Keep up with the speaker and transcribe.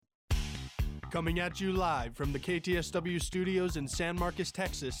Coming at you live from the KTSW studios in San Marcos,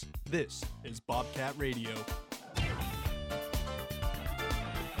 Texas, this is Bobcat Radio.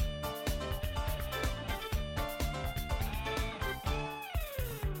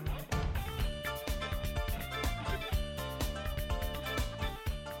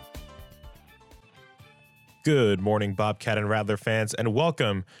 Good morning, Bobcat and Rattler fans, and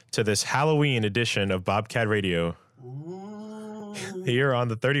welcome to this Halloween edition of Bobcat Radio. Here on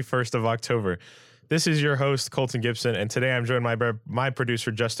the 31st of October. This is your host, Colton Gibson, and today I'm joined by my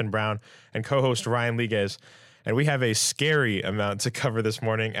producer, Justin Brown, and co-host Ryan Liguez. And we have a scary amount to cover this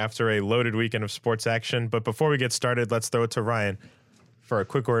morning after a loaded weekend of sports action. But before we get started, let's throw it to Ryan for a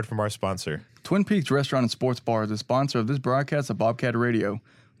quick word from our sponsor. Twin Peaks Restaurant and Sports Bar is the sponsor of this broadcast of Bobcat Radio,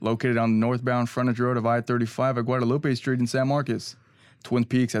 located on the northbound frontage road of I-35 at Guadalupe Street in San Marcos. Twin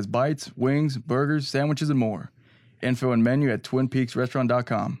Peaks has bites, wings, burgers, sandwiches, and more. Info and menu at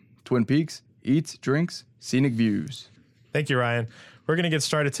twinpeaksrestaurant.com. Twin Peaks, eats, drinks, scenic views. Thank you, Ryan. We're going to get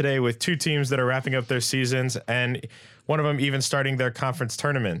started today with two teams that are wrapping up their seasons, and one of them even starting their conference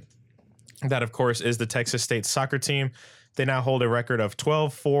tournament. That, of course, is the Texas State soccer team. They now hold a record of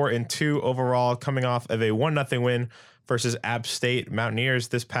 12-4-2 overall, coming off of a 1-0 win versus App State Mountaineers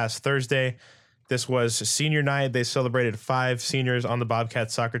this past Thursday. This was senior night. They celebrated 5 seniors on the Bobcat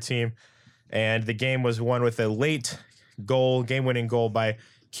soccer team, and the game was won with a late goal, game-winning goal by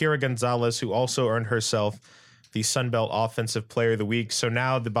Kira Gonzalez, who also earned herself the Sun Belt Offensive Player of the Week. So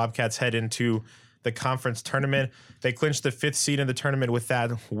now the Bobcats head into the conference tournament. They clinched the 5th seed in the tournament with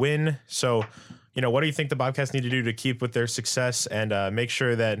that win. So, what do you think the Bobcats need to do to keep with their success and make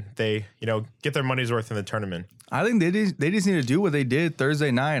sure that they, get their money's worth in the tournament? I think they just need to do what they did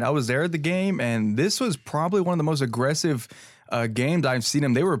Thursday night. I was there at the game, and this was probably one of the most aggressive games I've seen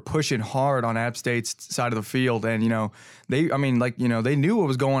them. They were pushing hard on App State's side of the field, and they knew what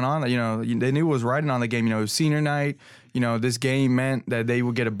was going on. They knew what was riding on the game. It was senior night. This game meant that they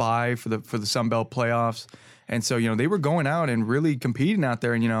would get a bye for the Sun Belt playoffs, and so they were going out and really competing out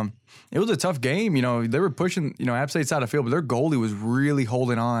there. And it was a tough game. They were pushing App State's side of the field, but their goalie was really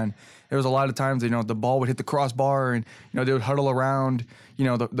holding on. There was a lot of times, the ball would hit the crossbar and, they would huddle around,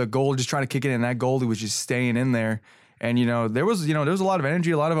 the goal just trying to kick it in, and that goalie was just staying in there. And, there was a lot of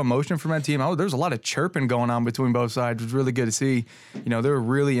energy, a lot of emotion from that team. There was a lot of chirping going on between both sides. It was really good to see. They were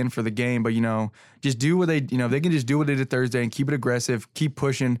really in for the game. But, just do what they can just do what they did Thursday and keep it aggressive, keep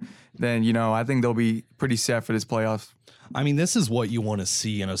pushing. Then, I think they'll be pretty set for this playoffs. I mean, this is what you want to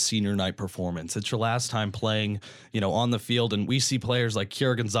see in a senior night performance. It's your last time playing, on the field, and we see players like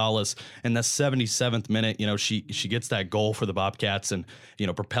Kira Gonzalez in the 77th minute. She gets that goal for the Bobcats and,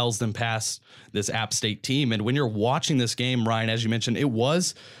 propels them past this App State team. And when you're watching this game, Ryan, as you mentioned, it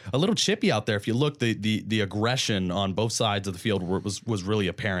was a little chippy out there. If you look, the aggression on both sides of the field was really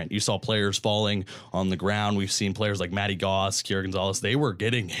apparent. You saw players falling on the ground. We've seen players like Matty Goss, Kira Gonzalez. They were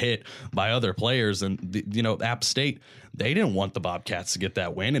getting hit by other players, and App State, they didn't want the Bobcats to get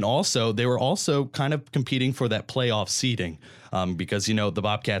that win. And also, they were also kind of competing for that playoff seeding because, the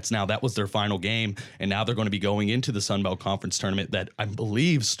Bobcats now, that was their final game. And now they're going to be going into the Sun Belt Conference tournament that I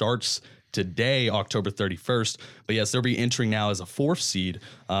believe starts today, October 31st. But yes, they'll be entering now as a 4th seed.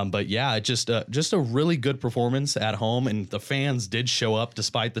 But yeah, just a really good performance at home. And the fans did show up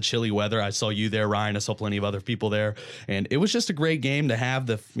despite the chilly weather. I saw you there, Ryan. I saw plenty of other people there. And it was just a great game to have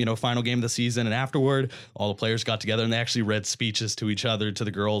the, final game of the season. And afterward, all the players got together and they actually read speeches to each other, to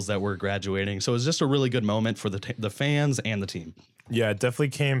the girls that were graduating. So it was just a really good moment for the fans and the team. Yeah, it definitely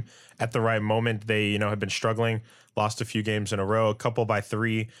came at the right moment. They, had been struggling, lost a few games in a row, a couple by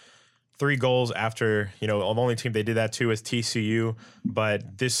 3 goals after, the only team they did that to is TCU.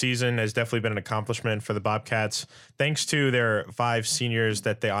 But this season has definitely been an accomplishment for the Bobcats, thanks to their 5 seniors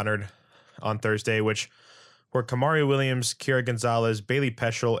that they honored on Thursday, which were Kamari Williams, Kira Gonzalez, Bailey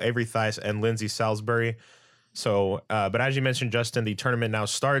Peschel, Avery Theis, and Lindsay Salisbury. So, but as you mentioned, Justin, the tournament now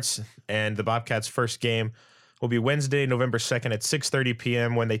starts, and the Bobcats' first game will be Wednesday, November 2nd at 6:30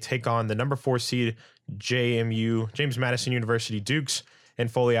 p.m. when they take on the number 4 seed JMU, James Madison University Dukes, in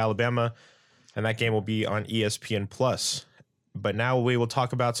Foley, Alabama, and that game will be on ESPN+. But now we will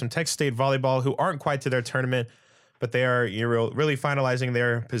talk about some Texas State volleyball, who aren't quite to their tournament, but they are really finalizing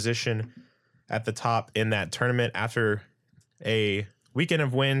their position at the top in that tournament after a weekend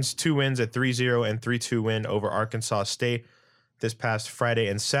of wins, 2 wins, a 3-0 and 3-2 win over Arkansas State this past Friday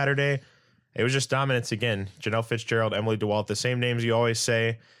and Saturday. It was just dominance again. Janelle Fitzgerald, Emily DeWalt, the same names you always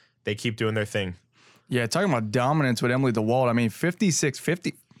say, they keep doing their thing. Yeah, talking about dominance with Emily DeWalt, I mean,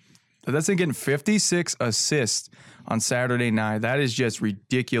 56-50. That's getting 56 assists on Saturday night. That is just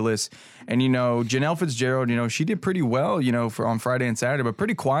ridiculous. And, Janelle Fitzgerald, she did pretty well, for on Friday and Saturday, but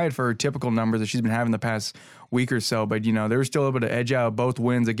pretty quiet for her typical numbers that she's been having the past week or so. But, they were still able to edge out both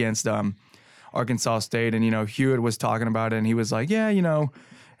wins against Arkansas State. And, Hewitt was talking about it, and he was like,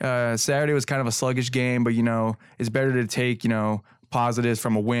 Saturday was kind of a sluggish game, but, it's better to take, positives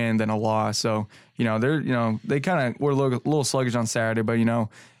from a win than a loss. So, they kind of were a little sluggish on Saturday, but,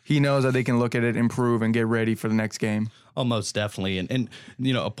 he knows that they can look at it, improve, and get ready for the next game. Oh, most definitely. And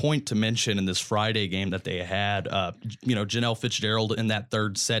a point to mention in this Friday game that they had, Janelle Fitzgerald in that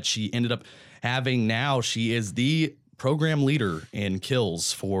third set, she ended up she is the program leader in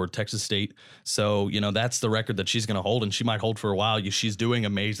kills for Texas State. So, that's the record that she's going to hold, and she might hold for a while. She's doing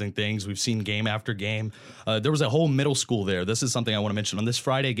amazing things. We've seen game after game. There was a whole middle school there. This is something I want to mention. On this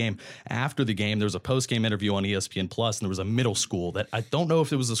Friday game, after the game, there was a post-game interview on ESPN Plus, and there was a middle school that I don't know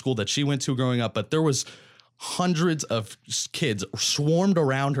if it was the school that she went to growing up, but there was hundreds of kids swarmed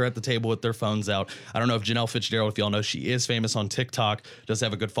around her at the table with their phones out. I don't know if Janelle Fitzgerald, if y'all know, she is famous on TikTok, does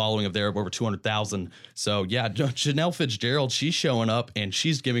have a good following of over 200,000. So yeah, Janelle Fitzgerald, she's showing up and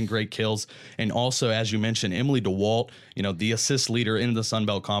she's giving great kills. And also, as you mentioned, Emily DeWalt, the assist leader in the Sun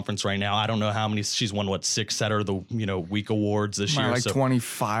Belt Conference right now. I don't know how many, she's won 6 Setter of the week awards this year. Like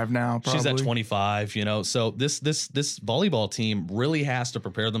 25 now, probably. She's at 25, So this volleyball team really has to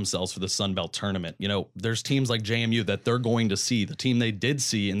prepare themselves for the Sun Belt tournament. There's teams like JMU that they're going to see, the team they did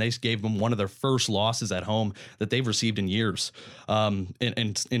see, and they gave them one of their first losses at home that they've received in years,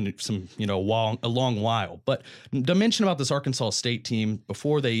 in some, a long while. But to mention about this Arkansas State team,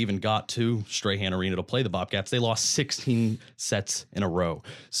 before they even got to Strahan Arena to play the Bobcats, they lost 16 sets in a row.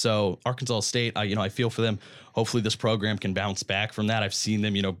 So Arkansas State, I feel for them. Hopefully this program can bounce back from that. I've seen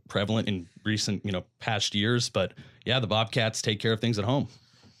them, prevalent in recent, past years. But yeah, the Bobcats take care of things at home.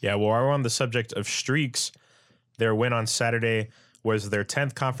 Yeah, well, while we're on the subject of streaks, their win on Saturday was their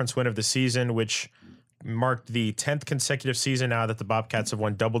 10th conference win of the season, which marked the 10th consecutive season now that the Bobcats have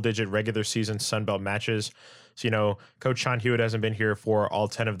won double-digit regular season Sun Belt matches. So, Coach Sean Hewitt hasn't been here for all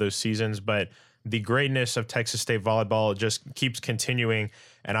 10 of those seasons, but the greatness of Texas State volleyball just keeps continuing.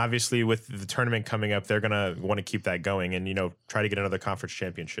 And obviously with the tournament coming up, they're going to want to keep that going and, try to get another conference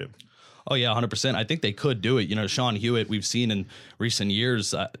championship. Oh, yeah, 100%. I think they could do it. Sean Hewitt, we've seen in recent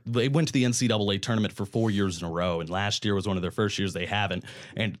years, they went to the NCAA tournament for 4 years in a row, and last year was one of their first years they haven't.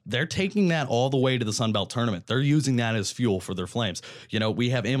 And they're taking that all the way to the Sun Belt tournament. They're using that as fuel for their Flames. We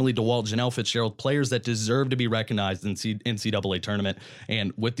have Emily DeWalt, Janelle Fitzgerald, players that deserve to be recognized in the NCAA tournament.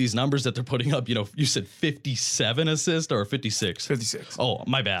 And with these numbers that they're putting up, you said 57 assists or 56? 56. Oh,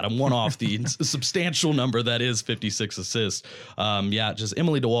 my bad. I'm one off the substantial number that is 56 assists. Just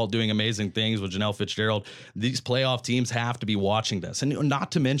Emily DeWalt doing amazing things with Janelle Fitzgerald. These playoff teams have to be watching this, and not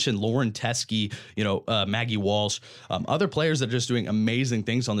to mention Lauren Teskey, Maggie Walsh, other players that are just doing amazing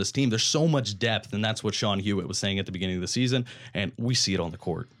things on this team. There's so much depth, and that's what Sean Hewitt was saying at the beginning of the season, and we see it on the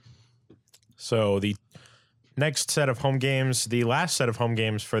court. So the next set of home games, the last set of home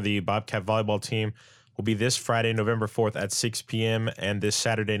games for the Bobcat volleyball team, will be this Friday, November 4th at 6 p.m. and this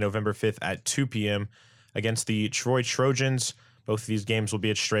Saturday, November 5th at 2 p.m. against the Troy Trojans. Both of these games will be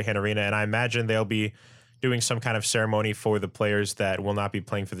at Strahan Arena, and I imagine they'll be doing some kind of ceremony for the players that will not be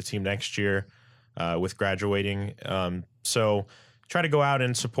playing for the team next year with graduating. So try to go out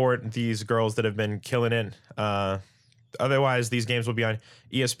and support these girls that have been killing it. Otherwise, these games will be on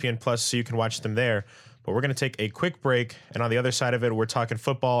ESPN Plus, so you can watch them there. But we're going to take a quick break, and on the other side of it, we're talking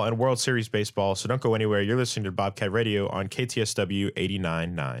football and World Series baseball, so don't go anywhere. You're listening to Bobcat Radio on KTSW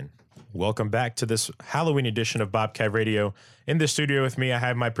 89.9. Welcome back to this Halloween edition of Bobcat Radio. In the studio with me, I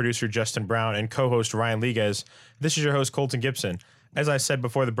have my producer, Justin Brown, and co-host, Ryan Liguez. This is your host, Colton Gibson. As I said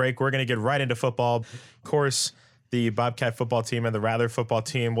before the break, we're going to get right into football. Of course, the Bobcat football team and the Rattler football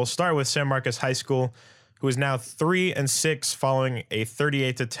team. We'll start with San Marcos High School, who is now 3-6 following a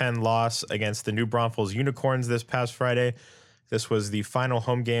 38-10 loss against the New Braunfels Unicorns this past Friday. This was the final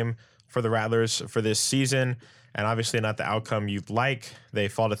home game for the Rattlers for this season, and obviously not the outcome you'd like. They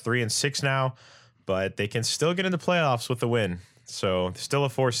fall to 3-6 now, but they can still get into playoffs with the win. So still a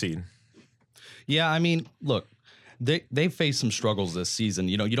 4 seed. Yeah, I mean, look, they faced some struggles this season.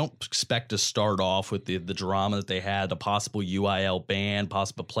 You don't expect to start off with the drama that they had, the possible UIL ban,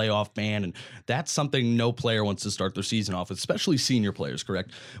 possible playoff ban, and that's something no player wants to start their season off with, especially senior players,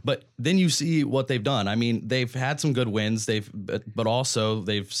 correct? But then you see what they've done. I mean, they've had some good wins, but also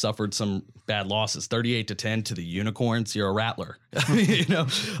they've suffered some bad losses. 38-10 to the Unicorns. You're a Rattler.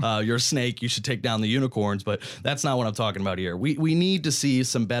 You're a snake. You should take down the Unicorns, but that's not what I'm talking about here. We need to see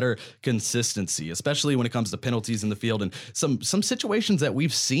some better consistency, especially when it comes to penalties in the field, and some situations that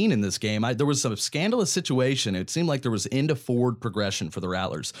we've seen in this game. There was some scandalous situation. It seemed like there was end of forward progression for the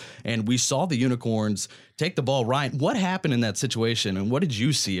Rattlers, and we saw the Unicorns take the ball. Ryan, what happened in that situation, and what did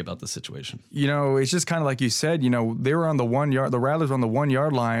you see about the situation? It's just kind of like you said. They were on the 1 yard. The Rattlers were on the 1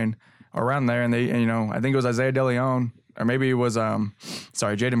 yard line around there, and I think it was Isaiah DeLeon. Or maybe it was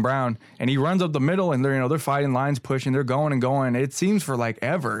Jaden Brown, and he runs up the middle, and they're fighting lines, pushing, they're going and going. It seems for like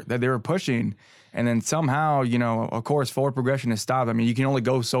ever that they were pushing, and then somehow of course forward progression is stopped. I mean, you can only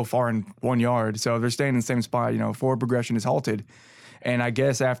go so far in 1 yard, so if they're staying in the same spot, forward progression is halted. And I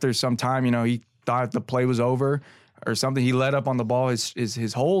guess after some time, he thought the play was over or something. He let up on the ball,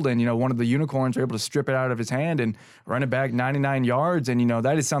 his hold, and one of the Unicorns were able to strip it out of his hand and run it back 99 yards. And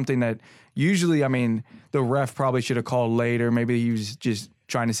that is something that usually, I mean, the ref probably should have called later. Maybe he was just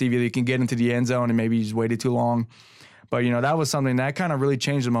trying to see if he can get into the end zone, and maybe he just waited too long. But that was something that kind of really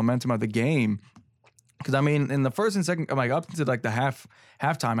changed the momentum of the game. Because I mean, in the first and second, like up to like the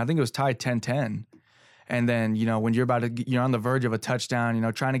halftime, I think it was tied 10-10. And then, when you're on the verge of a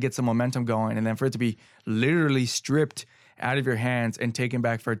touchdown, trying to get some momentum going, and then for it to be literally stripped out of your hands and taken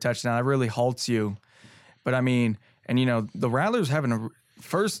back for a touchdown, that really halts you. But I mean, and the Rattlers having a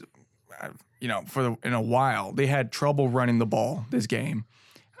first, in a while, they had trouble running the ball this game.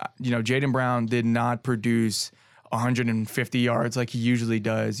 Jaden Brown did not produce 150 yards like he usually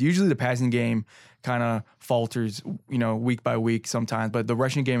does. Usually the passing game kind of falters, week by week sometimes, but the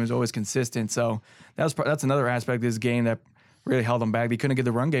rushing game is always consistent. So that's another aspect of this game that really held them back. They couldn't get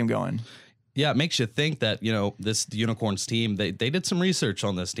the run game going. Yeah, it makes you think that, the Unicorns team, they did some research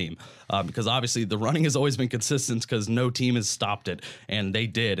on this team because obviously the running has always been consistent because no team has stopped it, and they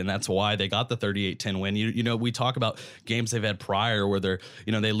did, and that's why they got the 38-10 win. We talk about games they've had prior where they're,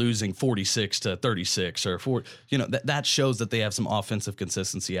 they losing 46-36 or that shows that they have some offensive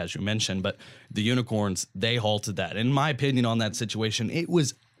consistency, as you mentioned, but the Unicorns, they halted that. In my opinion on that situation,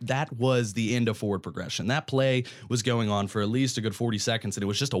 that was the end of forward progression. That play was going on for at least a good 40 seconds, and it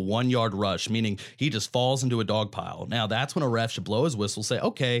was just a 1 yard rush, meaning he just falls into a dog pile. Now, that's when a ref should blow his whistle, say,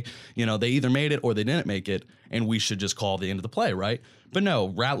 okay, they either made it or they didn't make it, and we should just call the end of the play, right? But no,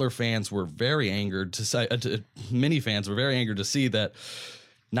 Rattler fans were very angered many fans were very angered to see that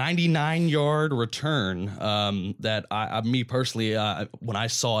 99-yard return that me personally, when I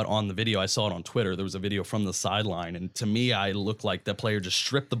saw it on the video, I saw it on Twitter. There was a video from the sideline, and to me, I looked like that player just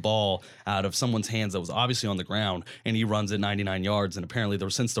stripped the ball out of someone's hands that was obviously on the ground, and he runs it 99 yards. And apparently,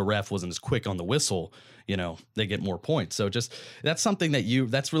 since the ref wasn't as quick on the whistle, they get more points. So that's something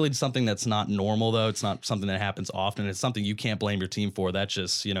that's really something that's not normal, though. It's not something that happens often. It's something you can't blame your team for. That's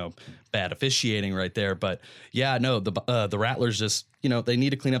just, bad officiating right there. But yeah, no, the Rattlers just, they need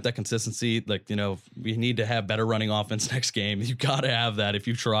to clean up that consistency. Like, we need to have better running offense next game. You got to have that if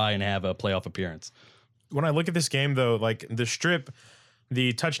you try and have a playoff appearance. When I look at this game, though, like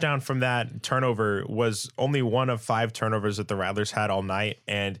the touchdown from that turnover was only one of 5 turnovers that the Rattlers had all night.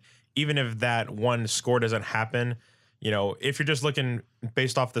 And even if that one score doesn't happen, if you're just looking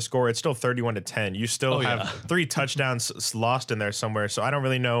based off the score, it's still 31-10. You still have 3 touchdowns lost in there somewhere. So I don't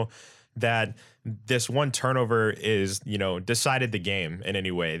really know that this one turnover is, decided the game in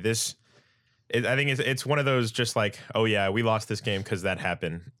any way. I think it's one of those just like, oh yeah, we lost this game because that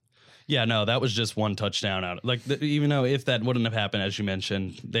happened. Yeah, no, that was just one touchdown out. Like, even though if that wouldn't have happened, as you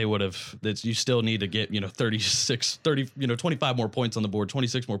mentioned, they would have. You still need to get 25 more points on the board,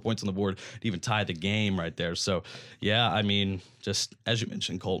 26 more points on the board to even tie the game right there. So, yeah, I mean, just as you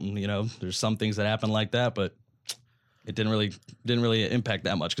mentioned, Colton, there's some things that happen like that, but it didn't really impact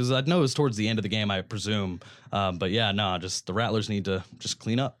that much because I know it was towards the end of the game, I presume. But yeah, no, just the Rattlers need to just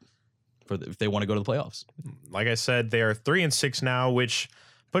clean up if they want to go to the playoffs. Like I said, they are 3-6 now, which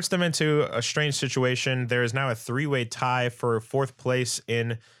puts them into a strange situation. There is now a 3-way tie for 4th place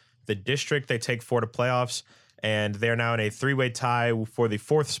in the district. They take 4 to playoffs, and they're now in a 3-way tie for the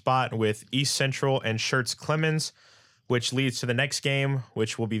 4th spot with East Central and Schertz Clemens, which leads to the next game,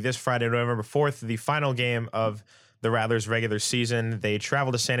 which will be this Friday, November 4th, the final game of the Rattlers' regular season. They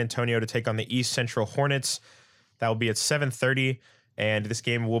travel to San Antonio to take on the East Central Hornets. That will be at 7:30, and this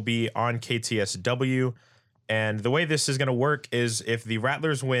game will be on KTSW. And the way this is going to work is if the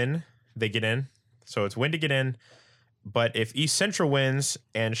Rattlers win, they get in. So it's win to get in. But if East Central wins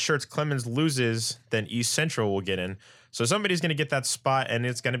and Schertz Clemens loses, then East Central will get in. So somebody's going to get that spot, and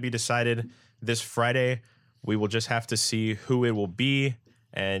it's going to be decided this Friday. We will just have to see who it will be.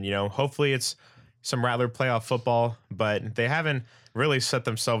 And, hopefully it's some Rattler playoff football, but they haven't really set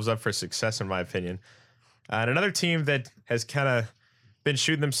themselves up for success, in my opinion. And another team that has kind of been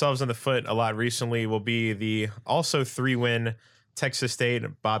shooting themselves in the foot a lot recently will be the also 3-win Texas State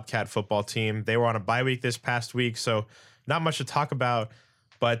Bobcat football team. They were on a bye week this past week, so not much to talk about,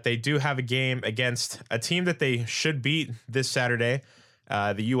 but they do have a game against a team that they should beat this Saturday,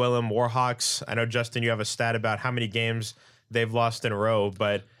 the ULM Warhawks. I know, Justin, you have a stat about how many games they've lost in a row,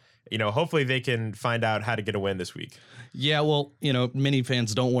 but hopefully they can find out how to get a win this week. Yeah, well, many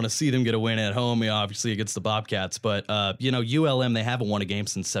fans don't want to see them get a win at home, obviously against the Bobcats. But, ULM, they haven't won a game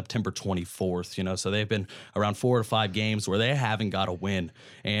since September 24th, so they've been around 4 or 5 games where they haven't got a win.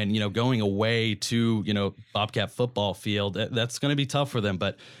 And, going away to, Bobcat football field, that's going to be tough for them.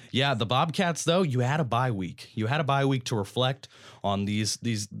 But, yeah, the Bobcats, though, you had a bye week. You had a bye week to reflect on this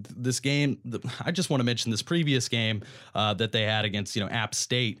game. I just want to mention this previous game that they had against, App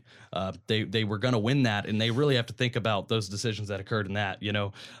State. They were going to win that, and they really have to think about those decisions that occurred in that.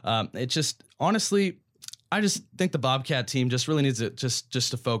 It just honestly, I just think the Bobcat team just really needs to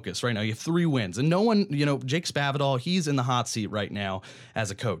just to focus right now. You have 3 wins, and no one, Jake Spavital, he's in the hot seat right now as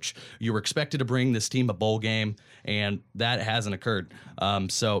a coach. You were expected to bring this team a bowl game, and that hasn't occurred.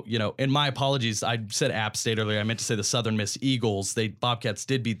 So, and my apologies. I said App State earlier. I meant to say the Southern Miss Eagles. Bobcats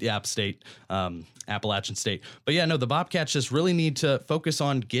did beat the App State, Appalachian State. But yeah, no, the Bobcats just really need to focus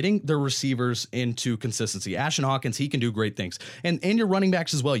on getting their receivers into consistency. Ashton Hawkins, he can do great things. And your running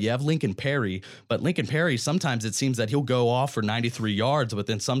backs as well. You have Lincoln Perry, but Lincoln Perry, sometimes it seems that he'll go off for 93 yards, but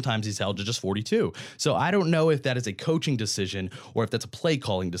then sometimes he's held to just 42. So I don't know if that is a coaching decision or if that's a play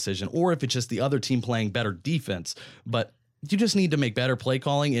calling decision or if it's just the other team playing better defense. But you just need to make better play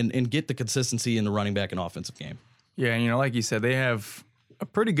calling and get the consistency in the running back and offensive game. Yeah, and like you said, they have a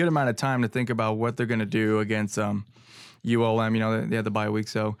pretty good amount of time to think about what they're going to do against ULM. They had the bye week.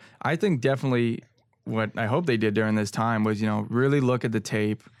 So I think definitely what I hope they did during this time was, really look at the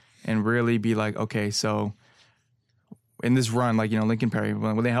tape and really be like, okay, so in this run, Lincoln Perry,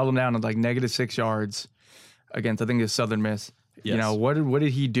 when they held him down at -6 yards against, I think it's Southern Miss, yes. What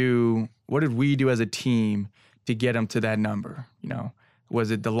did he do? What did we do as a team to get him to that number? Was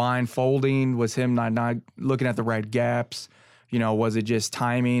it the line folding? Was him not looking at the right gaps? Was it just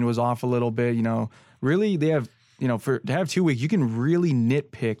timing was off a little bit? Really they have, to have 2 weeks, you can really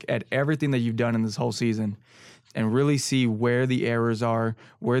nitpick at everything that you've done in this whole season and really see where the errors are,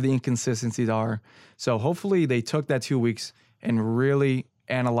 where the inconsistencies are. So hopefully they took that 2 weeks and really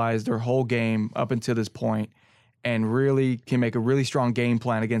analyzed their whole game up until this point and really can make a really strong game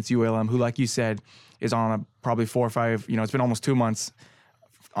plan against ULM, who, like you said, is on probably 4 or 5, it's been almost 2 months.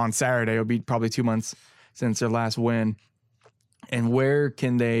 On Saturday, it'll be probably 2 months since their last win. And where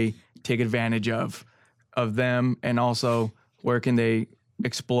can they take advantage of them, and also where can they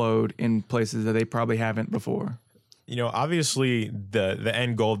explode in places that they probably haven't before? Obviously the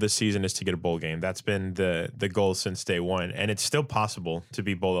end goal of this season is to get a bowl game. That's been the goal since day one, and it's still possible to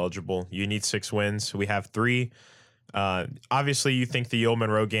be bowl eligible. You need 6 wins. We have 3. Obviously, you think the Yale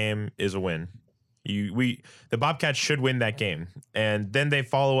Monroe game is a win. The Bobcats should win that game, and then they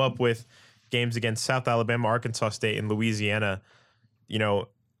follow up with games against South Alabama, Arkansas State, and Louisiana.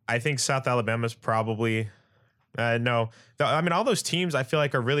 I think South Alabama's probably no. All those teams I feel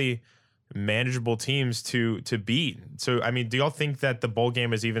like are really manageable teams to beat. So, do y'all think that the bowl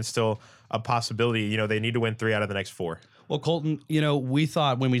game is even still a possibility? They need to win 3 out of the next 4. Well, Colton, we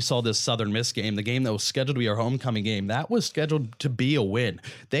thought when we saw this Southern Miss game, the game that was scheduled to be our homecoming game, that was scheduled to be a win.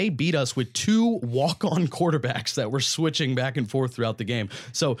 They beat us with 2 walk-on quarterbacks that were switching back and forth throughout the game.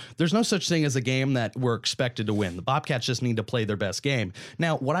 So there's no such thing as a game that we're expected to win. The Bobcats just need to play their best game.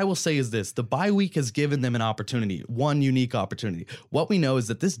 Now, what I will say is this. The bye week has given them an opportunity, one unique opportunity. What we know is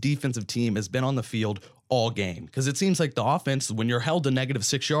that this defensive team has been on the field all game, because it seems like the offense, when you're held to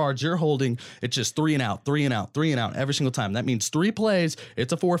 -6 yards, you're holding it's just 3 and out, 3 and out, 3 and out every single time. That means 3 plays,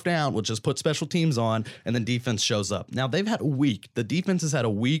 it's a 4th down, we'll just put special teams on, and then defense shows up. Now they've had a week. The defense has had a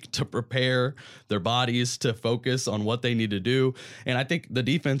week to prepare their bodies to focus on what they need to do, and I think the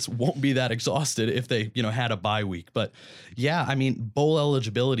defense won't be that exhausted if they had a bye week. But yeah, bowl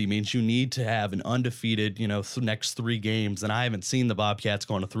eligibility means you need to have an undefeated next 3 games, and I haven't seen the Bobcats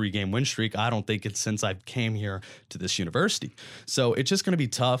go on a 3-game win streak. I don't think it's since I've came here to this university. So it's just going to be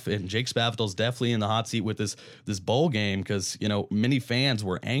tough, and Jake Spavital's definitely in the hot seat with this bowl game, because many fans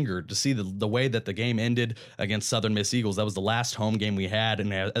were angered to see the way that the game ended against Southern Miss Eagles. That was the last home game we had,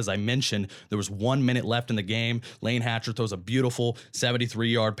 and as I mentioned, there was 1 minute left in the game. Lane Hatcher throws a beautiful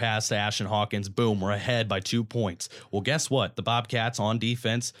 73-yard pass to Ashton Hawkins. Boom, we're ahead by 2 points. Well, guess what? The Bobcats on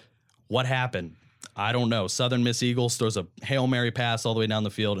defense, what happened? I don't know. Southern Miss Eagles throws a Hail Mary pass all the way down the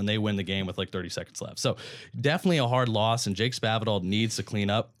field, and they win the game with like 30 seconds left. So definitely a hard loss, and Jake Spavital needs to clean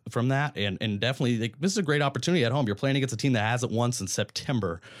up from that. And definitely, like, this is a great opportunity at home. You're playing against a team that hasn't won since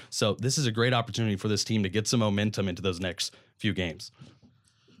September. So this is a great opportunity for this team to get some momentum into those next few games.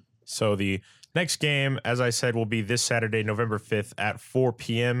 So the next game, as I said, will be this Saturday, November 5th at 4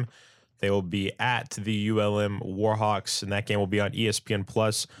 p.m. They will be at the ULM Warhawks, and that game will be on ESPN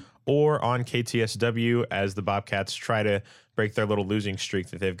Plus or on KTSW as the Bobcats try to break their little losing streak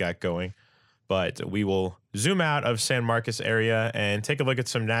that they've got going. But we will zoom out of San Marcos area and take a look at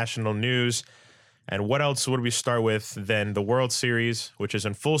some national news. And what else would we start with than the World Series, which is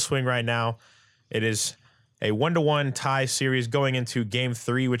in full swing right now? It is a 1-1 tie series going into Game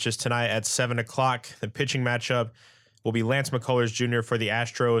 3, which is tonight at 7 o'clock. The pitching matchup will be Lance McCullers Jr. for the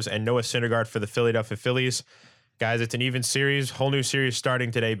Astros and Noah Syndergaard for the Philadelphia Phillies. Guys, it's an even series, whole new series starting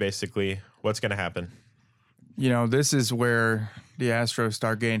today, basically. What's going to happen? You know, this is where the Astros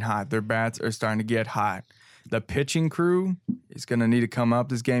start getting hot. Their bats are starting to get hot. The pitching crew is going to need to come up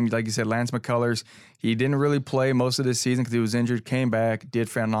this game. Like you said, Lance McCullers, he didn't really play most of this season because he was injured, came back, did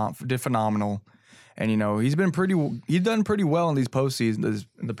phenomenal. And, you know, he's done pretty well in these postseason,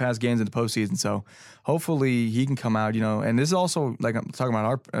 in the past games in the postseason. So hopefully he can come out, you know. And this is also, like I'm talking about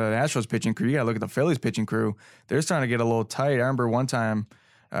our Astros pitching crew. You got to look at the Phillies pitching crew. They're starting to get a little tight. I remember one time,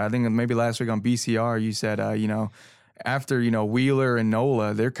 I think maybe last week on BCR, you said, you know, after, you know, Wheeler and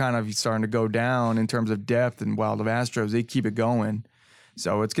Nola, they're kind of starting to go down in terms of depth. And while the Astros, they keep it going.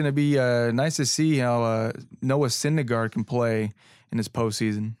 So it's going to be nice to see how Noah Syndergaard can play in this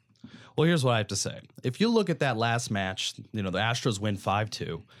postseason. Well, here's what I have to say. If you look at that last match, you know, the Astros win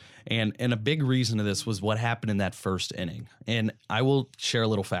 5-2. And a big reason to this was what happened in that first inning. And I will share a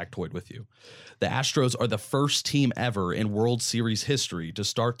little factoid with you. The Astros are the first team ever in World Series history to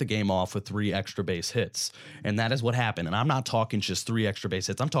start the game off with 3 extra base hits. And that is what happened. And I'm not talking just 3 extra base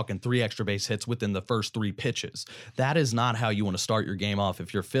hits. I'm talking 3 extra base hits within the first 3 pitches. That is not how you want to start your game off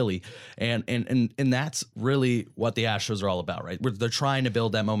if you're Philly. And that's really what the Astros are all about, right? They're trying to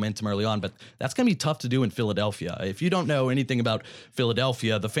build that momentum early on, but that's going to be tough to do in Philadelphia. If you don't know anything about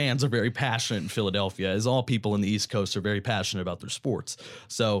Philadelphia, the fans are very passionate in Philadelphia, as all people in the East Coast are very passionate about their sports.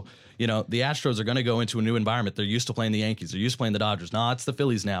 So, you know, the Astros are going to go into a new environment. They're used to playing the Yankees. They're used to playing the Dodgers. No, it's the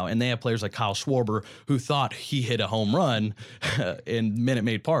Phillies now. And they have players like Kyle Schwarber, who thought he hit a home run in Minute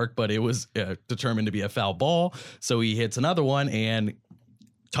Maid Park, but it was determined to be a foul ball. So he hits another one, and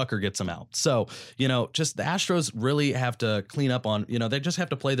Tucker gets him out. So, you know, just the Astros really have to clean up on, you know, they just have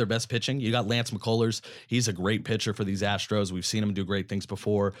to play their best pitching. You got Lance McCullers. He's a great pitcher for these Astros. We've seen him do great things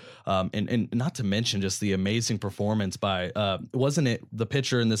before. And not to mention just the amazing performance by, wasn't it the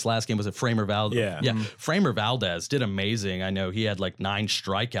pitcher in this last game? Was it Framer Valdez? Yeah. Mm-hmm. Framer Valdez did amazing. I know he had like 9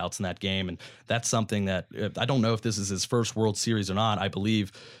 strikeouts in that game. And that's something that I don't know if this is his first World Series or not. I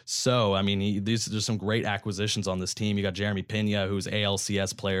believe so. I mean, there's some great acquisitions on this team. You got Jeremy Pena, who's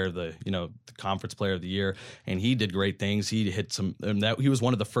ALCS player, the conference player of the year, and he did great things. He hit some, he was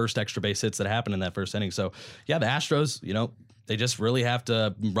one of the first extra base hits that happened in that first inning. So yeah, the Astros, you know, they just really have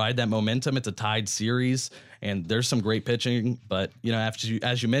to ride that momentum. It's a tied series, and there's some great pitching. But you know,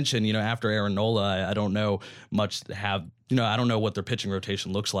 as you mentioned, you know, after Aaron Nola, I don't know much to have. You know, I don't know what their pitching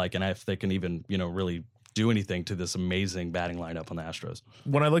rotation looks like, and if they can even, you know, really do anything to this amazing batting lineup on the Astros.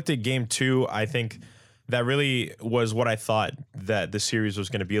 When I looked at Game 2, I think that really was what I thought that the series was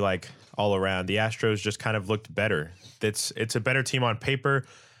going to be like all around. The Astros just kind of looked better. It's a better team on paper.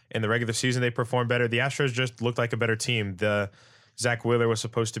 In the regular season, they performed better. The Astros just looked like a better team. Zach Wheeler was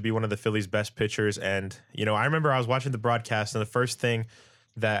supposed to be one of the Phillies' best pitchers. And, you know, I remember I was watching the broadcast, and the first thing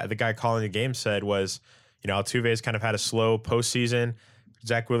that the guy calling the game said was, you know, Altuve has kind of had a slow postseason.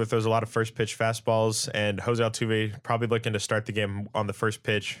 Zach Wheeler throws a lot of first pitch fastballs, and Jose Altuve probably looking to start the game on the first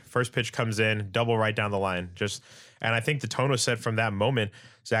pitch. First pitch comes in, double right down the line. And I think the tone was set from that moment.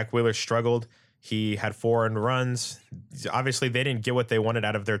 Zach Wheeler struggled. He had 4 earned runs. Obviously, they didn't get what they wanted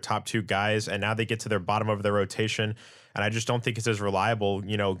out of their top 2 guys, and now they get to their bottom of their rotation. And I just don't think it's as reliable.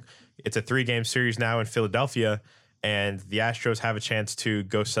 You know, it's a 3-game series now in Philadelphia, and the Astros have a chance to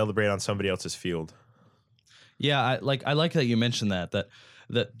go celebrate on somebody else's field. Yeah, I like that you mentioned that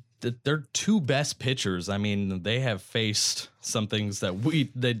their 2 best pitchers. I mean, they have faced some things that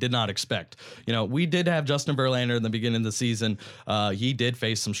they did not expect. You know, we did have Justin Verlander in the beginning of the season. He did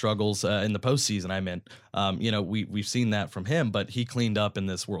face some struggles in the postseason. I meant, you know, we've seen that from him, but he cleaned up in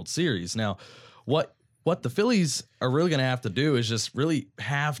this World Series. Now, what the Phillies are really going to have to do is just really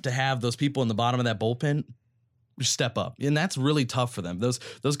have to have those people in the bottom of that bullpen step up, and that's really tough for them. Those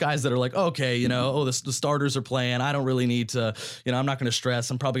guys that are like, okay, the starters are playing. I don't really need to, I'm not going to stress.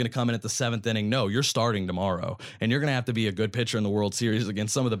 I'm probably going to come in at the 7th inning. No, you're starting tomorrow, and you're going to have to be a good pitcher in the World Series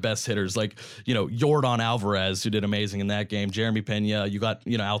against some of the best hitters, like Yordan Alvarez, who did amazing in that game. Jeremy Pena. You got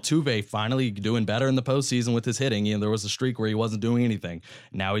Altuve finally doing better in the postseason with his hitting. There was a streak where he wasn't doing anything.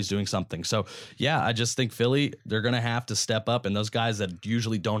 Now he's doing something. So yeah, I just think Philly, they're going to have to step up, and those guys that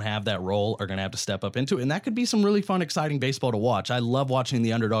usually don't have that role are going to have to step up into it, and that could be some really fun, exciting baseball to watch. I love watching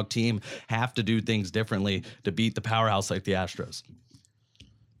the underdog team have to do things differently to beat the powerhouse like the Astros.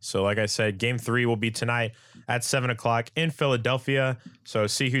 So like I said, game 3 will be tonight at 7 o'clock in Philadelphia. So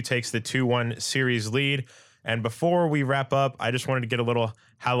see who takes the 2-1 series lead. And before we wrap up, I just wanted to get a little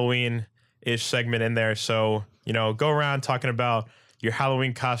Halloween-ish segment in there. So, go around talking about your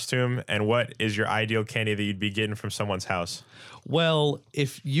Halloween costume and what is your ideal candy that you'd be getting from someone's house. Well,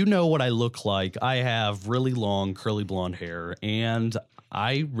 if you know what I look like, I have really long curly blonde hair, and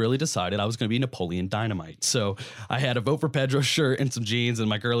I really decided I was going to be Napoleon Dynamite. So I had a Vote for Pedro shirt and some jeans and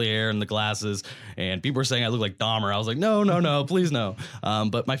my curly hair and the glasses, and people were saying I look like Dahmer. I was like, no, please no.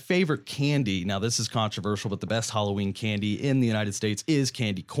 But my favorite candy, now this is controversial, but the best Halloween candy in the United States is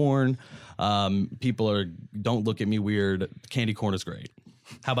candy corn. People don't look at me weird. Candy corn is great.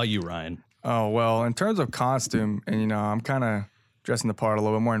 How about you, Ryan? Oh, well, in terms of costume, and I'm kind of dressing the part a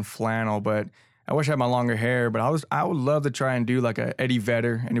little bit more in flannel, but I wish I had my longer hair, but I would love to try and do like a Eddie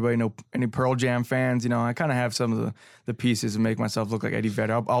Vedder. Anybody know any Pearl Jam fans? I kind of have some of the pieces to make myself look like Eddie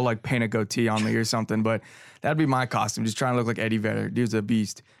Vedder. I'll like paint a goatee on me or something, but that'd be my costume, just trying to look like Eddie Vedder. Dude's a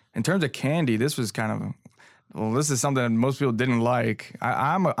beast. In terms of candy, this was this is something that most people didn't like.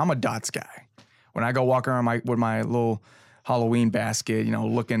 I'm a Dots guy. When I go walk around with my little Halloween basket,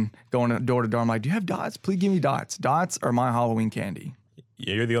 going door to door, I'm like, do you have Dots? Please give me Dots. Dots are my Halloween candy.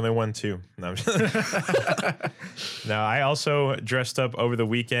 Yeah, you're the only one too. No, I also dressed up over the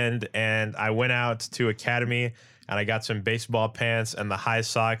weekend, and I went out to Academy, and I got some baseball pants and the high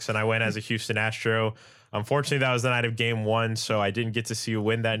socks, and I went as a Houston Astro. Unfortunately, that was the night of game 1, so I didn't get to see a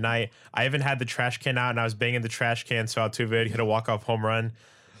win that night. I even had the trash can out, and I was banging the trash can, so Altuve hit a walk-off home run,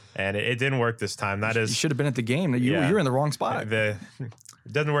 and it didn't work this time. You should have been at the game. You're in the wrong spot. It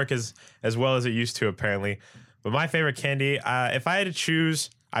doesn't work as well as it used to, apparently. But my favorite candy, if I had to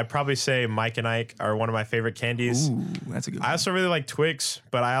choose, I'd probably say Mike and Ike are one of my favorite candies. Ooh, that's a good one. I also really like Twix,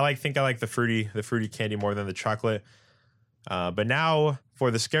 but I think I like the fruity candy more than the chocolate. But now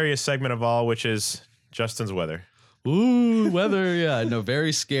for the scariest segment of all, which is Justin's weather. Ooh, weather. Yeah, no,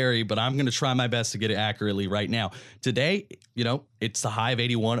 very scary, but I'm going to try my best to get it accurately right now. Today, it's the high of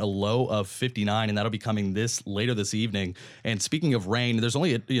 81, a low of 59, and that'll be coming later this evening. And speaking of rain, there's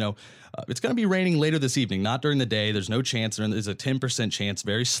only it's going to be raining later this evening, not during the day. There's no chance. There's a 10% chance,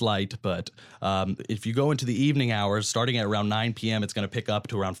 very slight. But if you go into the evening hours, starting at around 9 p.m., it's going to pick up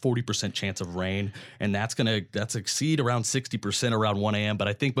to around 40% chance of rain. And that's exceed around 60% around 1 a.m. But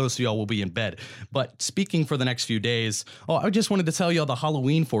I think most of y'all will be in bed. But speaking for the next few days, I just wanted to tell y'all the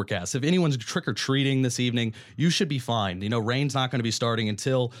Halloween forecast. If anyone's trick-or-treating this evening, you should be fine. Rain's not going to be starting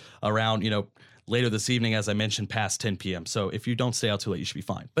until around, later this evening, as I mentioned, past 10 p.m. So if you don't stay out too late, you should be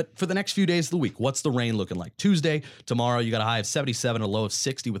fine. But for the next few days of the week, what's the rain looking like? Tuesday, tomorrow, you got a high of 77, a low of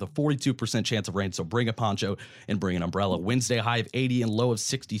 60 with a 42% chance of rain. So bring a poncho and bring an umbrella. Wednesday, a high of 80 and low of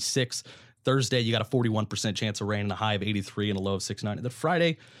 66. Thursday, you got a 41% chance of rain and a high of 83 and a low of 69. And then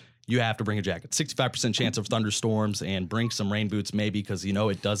Friday, you have to bring a jacket. 65% chance of thunderstorms, and bring some rain boots maybe, because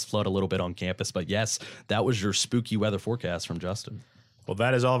it does flood a little bit on campus. But yes, that was your spooky weather forecast from Justin. Well,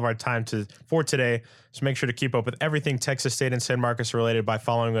 that is all of our time for today. So make sure to keep up with everything Texas State and San Marcos related by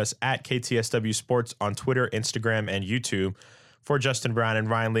following us at KTSW Sports on Twitter, Instagram, and YouTube. For Justin Brown and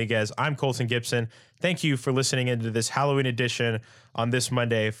Ryan Liguez, I'm Colton Gibson. Thank you for listening into this Halloween edition on this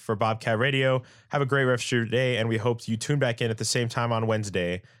Monday for Bobcat Radio. Have a great rest of your day, and we hope you tune back in at the same time on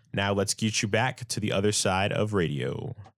Wednesday. Now let's get you back to the other side of radio.